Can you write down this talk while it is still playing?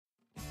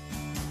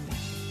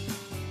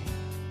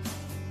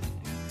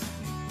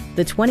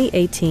the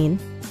 2018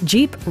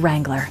 Jeep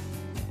Wrangler.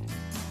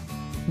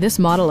 This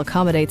model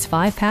accommodates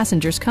 5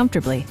 passengers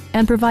comfortably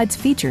and provides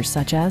features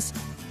such as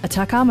a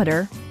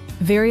tachometer,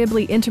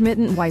 variably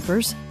intermittent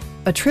wipers,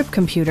 a trip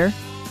computer,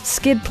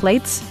 skid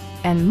plates,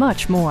 and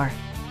much more.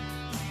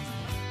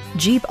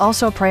 Jeep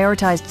also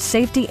prioritized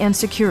safety and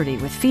security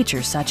with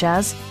features such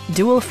as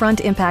dual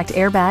front impact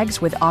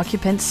airbags with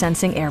occupant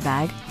sensing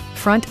airbag,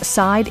 front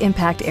side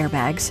impact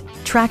airbags,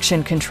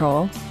 traction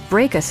control,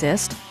 brake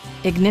assist,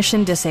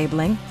 ignition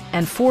disabling,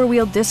 and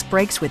 4-wheel disc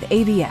brakes with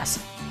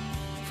ABS.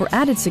 For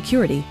added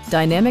security,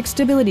 dynamic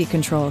stability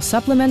control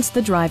supplements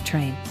the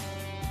drivetrain.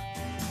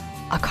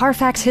 A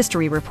Carfax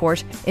history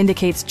report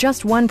indicates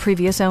just one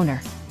previous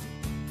owner.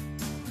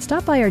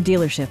 Stop by our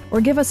dealership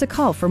or give us a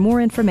call for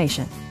more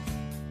information.